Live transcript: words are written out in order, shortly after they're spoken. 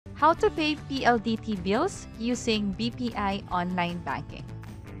How to pay PLDT bills using BPI Online Banking.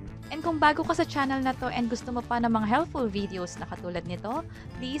 And kung bago ka sa channel na to and gusto mo pa ng mga helpful videos na katulad nito,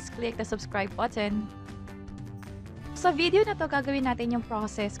 please click the subscribe button. Sa video na to, gagawin natin yung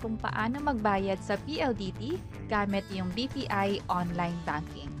process kung paano magbayad sa PLDT gamit yung BPI Online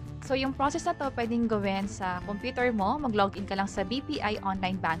Banking. So yung process na to pwedeng gawin sa computer mo, mag-login ka lang sa BPI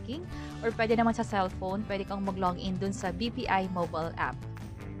Online Banking, or pwede naman sa cellphone, pwede kang mag-login dun sa BPI Mobile app.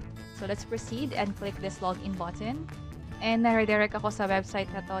 So let's proceed and click this login button. And na-redirect ako sa website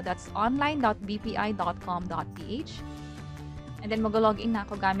na to, that's online.bpi.com.ph. And then mag-login na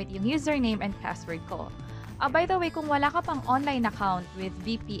ako gamit yung username and password ko. By the way, kung wala ka pang online account with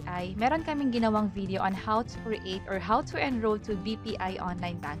BPI, meron kaming ginawang video on how to create or how to enroll to BPI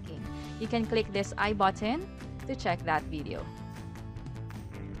Online Banking. You can click this I button to check that video.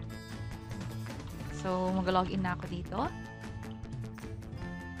 So, mag-login na ako dito.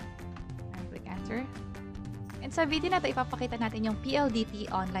 And click enter. And sa video na ito, ipapakita natin yung PLDT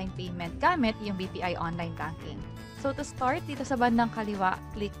online payment gamit yung BPI Online Banking. So, to start, dito sa bandang kaliwa,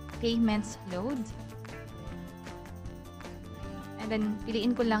 click Payments Load. And then,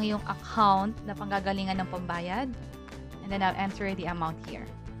 piliin ko lang yung account na panggagalingan ng pambayad. And then, I'll enter the amount here.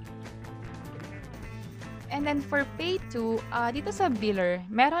 And then, for Pay to, dito sa Biller,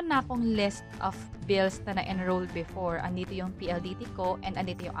 meron na akong list of bills na na-enroll before. Andito yung PLDT ko and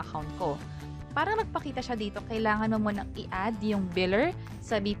andito yung account ko. Para magpakita siya dito, kailangan mo munang i-add yung Biller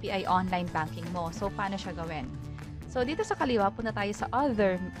sa BPI Online Banking mo. So, paano siya gawin? So, dito sa kaliwa, punta tayo sa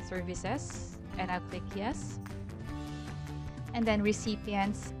Other Services. And I'll click Yes. And then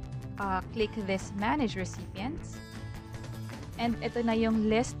recipients, click this manage recipients. And ito na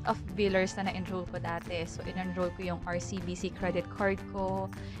yung list of billers na na-enroll ko dati. So, in-enroll ko yung RCBC credit card ko.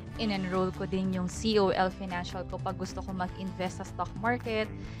 In-enroll ko din yung COL financial ko pag gusto ko mag-invest sa stock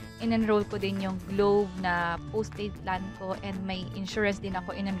market. In-enroll ko din yung Globe na postpaid plan ko. And may insurance din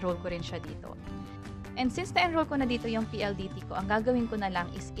ako, in-enroll ko rin siya dito. And since na-enroll ko na dito yung PLDT ko, ang gagawin ko na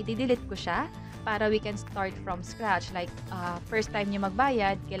lang is i-delete ko siya para we can start from scratch. Like, first time nyo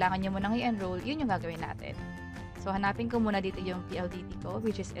magbayad, kailangan nyo munang i-enroll, yun yung gagawin natin. So, hanapin ko muna dito yung PLDT ko,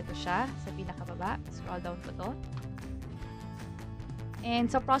 which is ito siya, sa pinakababa. Scroll down ko to. And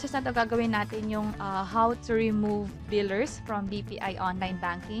sa process na to, gagawin natin yung how to remove billers from BPI Online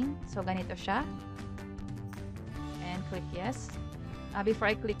Banking. So, ganito siya. And click yes.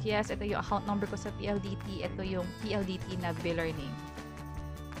 Before I click yes, ito yung account number ko sa PLDT. Ito yung PLDT na biller name.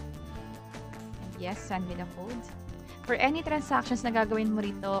 Yes, send me the code. For any transactions na gagawin mo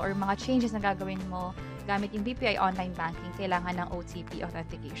rito or mga changes na gagawin mo gamit yung BPI Online Banking, kailangan ng OTP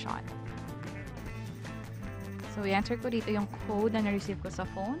authentication. So, i-enter ko dito yung code na na-receive ko sa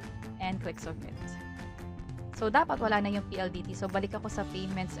phone and click submit. So, dapat wala na yung PLDT. So, balik ako sa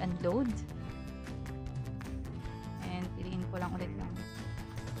payments and load. And piliin ko lang ulit yung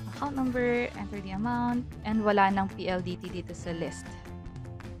account number, enter the amount, and wala ng PLDT dito sa list.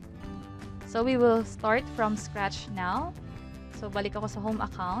 So, we will start from scratch now. So, balik ako sa home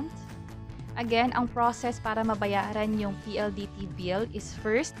account. Again, ang process para mabayaran yung PLDT bill is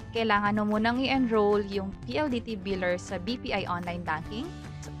first, kailangan mo munang i-enroll yung PLDT biller sa BPI Online Banking.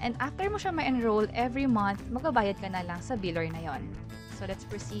 And after mo siya ma-enroll, every month, magabayad ka na lang sa biller na yon. So, let's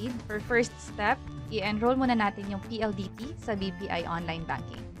proceed. For first step, i-enroll muna natin yung PLDT sa BPI Online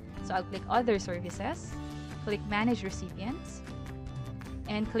Banking. So, I'll click Other Services, click Manage Recipients,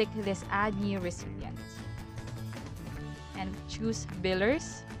 and click this Add New Recipient. And choose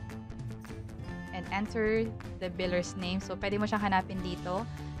Billers. And enter the biller's name. So, pwede mo siyang hanapin dito.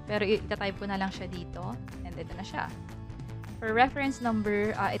 Pero, itatype ko na lang siya dito. And ito na siya. For reference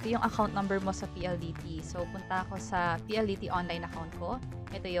number, ito yung account number mo sa PLDT. So, punta ako sa PLDT online account ko.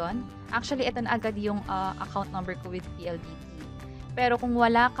 Ito yon. Actually, ito na agad yung account number ko with PLDT. Pero kung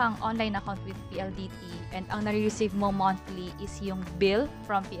wala kang online account with PLDT and ang nare-receive mo monthly is yung bill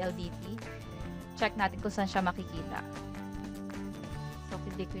from PLDT, check natin kung saan siya makikita. So,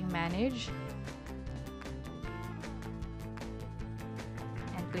 click yung manage.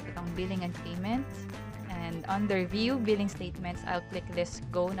 And click itong billing and payments. And under view billing statements, I'll click this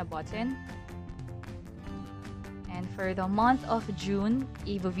go na button. And for the month of June,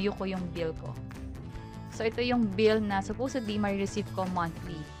 i-view ko yung bill ko. So, ito yung bill na supposedly may receive ko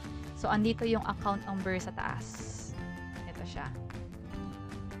monthly. So, andito yung account number sa taas. Ito siya.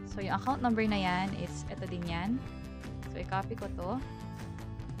 So, yung account number na yan is ito din yan. So, i-copy ko to.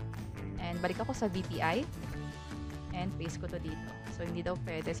 And balik ako sa BPI. And paste ko to dito. So, hindi daw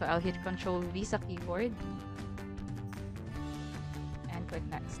pwede. So, I'll hit Control V sa keyboard. And click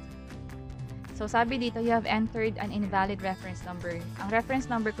Next. So, sabi dito, you have entered an invalid reference number. Ang reference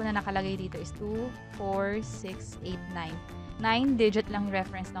number ko na nakalagay dito is 24689. 9-digit lang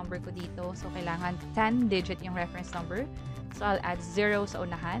reference number ko dito. So, kailangan 10-digit yung reference number. So, I'll add 0 sa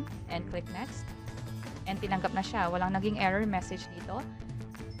unahan and click next. And tinanggap na siya. Walang naging error message dito.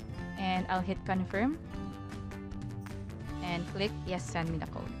 And I'll hit confirm. And click yes, send me the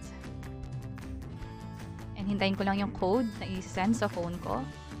code. And hintayin ko lang yung code na i-send sa phone ko.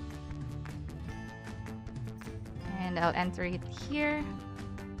 And I'll enter it here.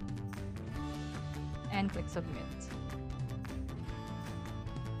 And click submit.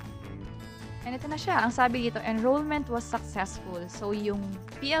 And ito na siya. Ang sabi dito, enrollment was successful. So, yung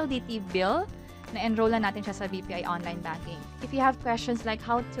PLDT Bill, na-enroll na natin siya sa BPI Online Banking. If you have questions like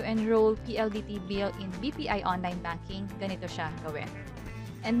how to enroll PLDT Bill in BPI Online Banking, ganito siya gawin.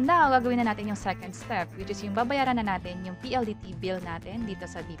 And now, gagawin na natin yung second step, which is yung babayaran na natin yung PLDT Bill natin dito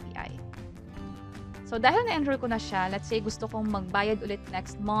sa BPI. So, dahil na-enroll ko na siya, let's say gusto kong magbayad ulit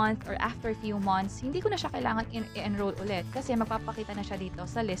next month or after few months, hindi ko na siya kailangan i-enroll ulit kasi magpapakita na siya dito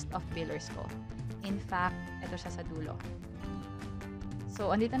sa list of billers ko. In fact, ito siya sa dulo.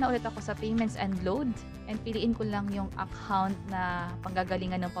 So, andito na ulit ako sa payments and load and piliin ko lang yung account na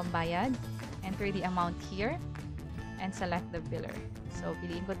panggagalingan ng pambayad. Enter the amount here and select the biller. So,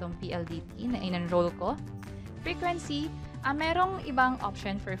 piliin ko itong PLDT na in-enroll ko. Frequency, merong ibang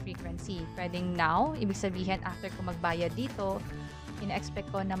option for frequency. Pwedeng now, ibig sabihin after ko magbayad dito, ina-expect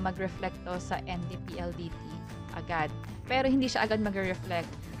ko na mag-reflect to sa NDPLDT agad. Pero hindi siya agad mag-reflect.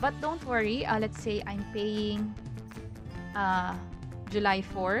 But don't worry, let's say I'm paying July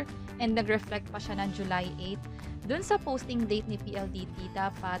 4 and nag-reflect pa siya ng July 8. Dun sa posting date ni PLDT,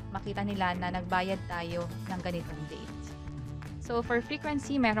 dapat makita nila na nagbayad tayo ng ganitong date. So for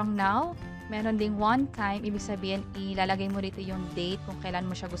frequency, merong now, meron ding one time, ibig sabihin, ilalagay mo dito yung date kung kailan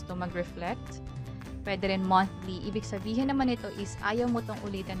mo siya gusto mag-reflect. Pwede rin monthly. Ibig sabihin naman ito is ayaw mo itong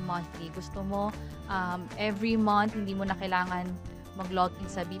ulitin monthly. Gusto mo every month, hindi mo na kailangan mag-login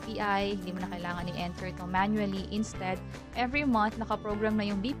sa BPI, hindi mo na kailangan i-enter ito manually. Instead, every month, nakaprogram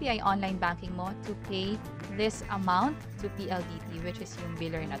na yung BPI Online Banking mo to pay this amount to PLDT, which is yung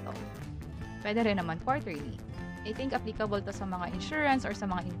biller na to. Pwede rin naman quarterly. I think applicable to sa mga insurance or sa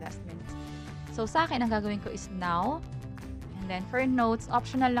mga investments. So, sa akin, ang gagawin ko is now. And then, for notes,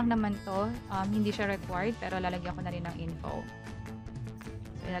 optional lang naman to. Hindi siya required, pero lalagyan ko na rin ng info.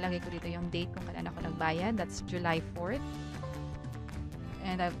 So, ilalagay ko dito yung date kung kailan ako nagbayad. That's July 4th.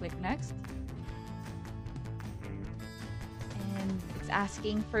 And I'll click next. And it's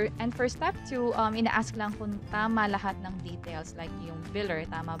asking for step 2, ina-ask lang kung tama lahat ng details. Like yung biller,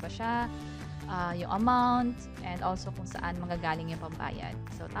 tama ba siya? Yung amount, and also kung saan manggagaling yung pambayad.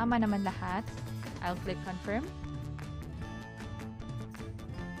 So, tama naman lahat. I'll click confirm.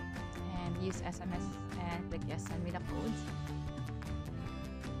 And use SMS and click yes, send me the codes.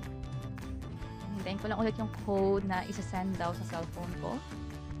 And hintayin ko lang ulit yung code na isa-send daw sa cellphone ko.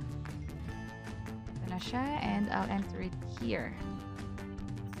 Ito na siya, and I'll enter it here.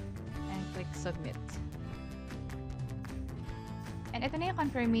 And click submit. And ito na yung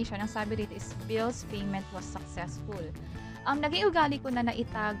confirmation. Ang sabi dito is bill's payment was successful. Naging ugali ko na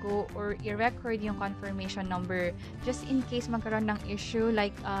naitago or i-record yung confirmation number just in case magkaroon ng issue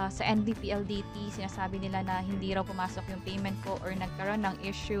like sa NDPLDT, sinasabi nila na hindi raw pumasok yung payment ko or nagkaroon ng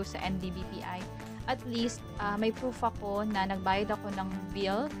issue sa NDBPI. At least, may proof ako na nagbayad ako ng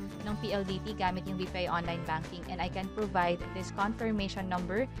bill ng PLDT gamit yung BPI Online Banking and I can provide this confirmation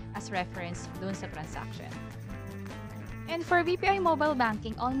number as reference dun sa transaction. And for BPI Mobile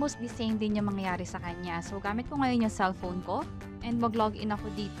Banking, almost the same din yung mangyayari sa kanya. So, gamit ko ngayon yung cellphone ko and mag-login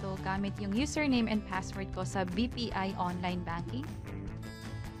ako dito gamit yung username and password ko sa BPI Online Banking.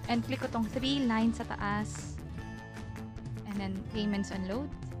 And click ko tong 3 lines sa taas. And then, payments and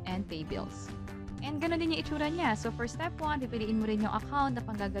load and pay bills. And gano'n din yung itsura niya. So, for step 1, pipiliin mo rin yung account na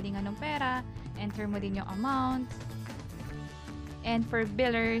panggagalingan ng pera. Enter mo din yung amount. And for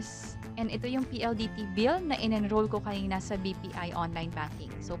billers, and ito yung PLDT bill na in-enroll ko kanina sa BPI Online Banking.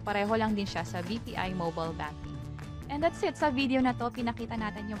 So, pareho lang din siya sa BPI Mobile Banking. And that's it. Sa video na to, pinakita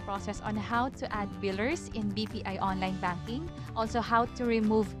natin yung process on how to add billers in BPI Online Banking. Also, how to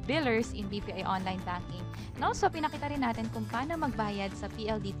remove billers in BPI Online Banking. And also, pinakita rin natin kung paano magbayad sa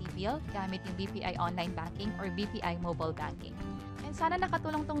PLDT bill gamit yung BPI Online Banking or BPI Mobile Banking. And sana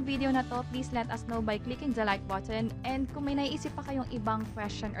nakatulong tong video na to. Please let us know by clicking the like button. And kung may naiisip pa kayong ibang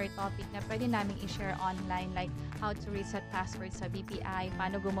question or topic na pwede namin i-share online like how to reset password sa BPI,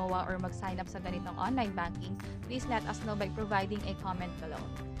 paano gumawa or mag-sign up sa ganitong online banking, please let us know by providing a comment below.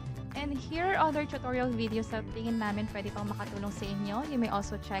 And here are other tutorial videos na tingin namin pwede pang makatulong sa inyo. You may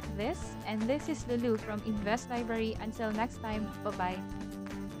also check this. And this is Lulu from Invest Library. Until next time, bye-bye!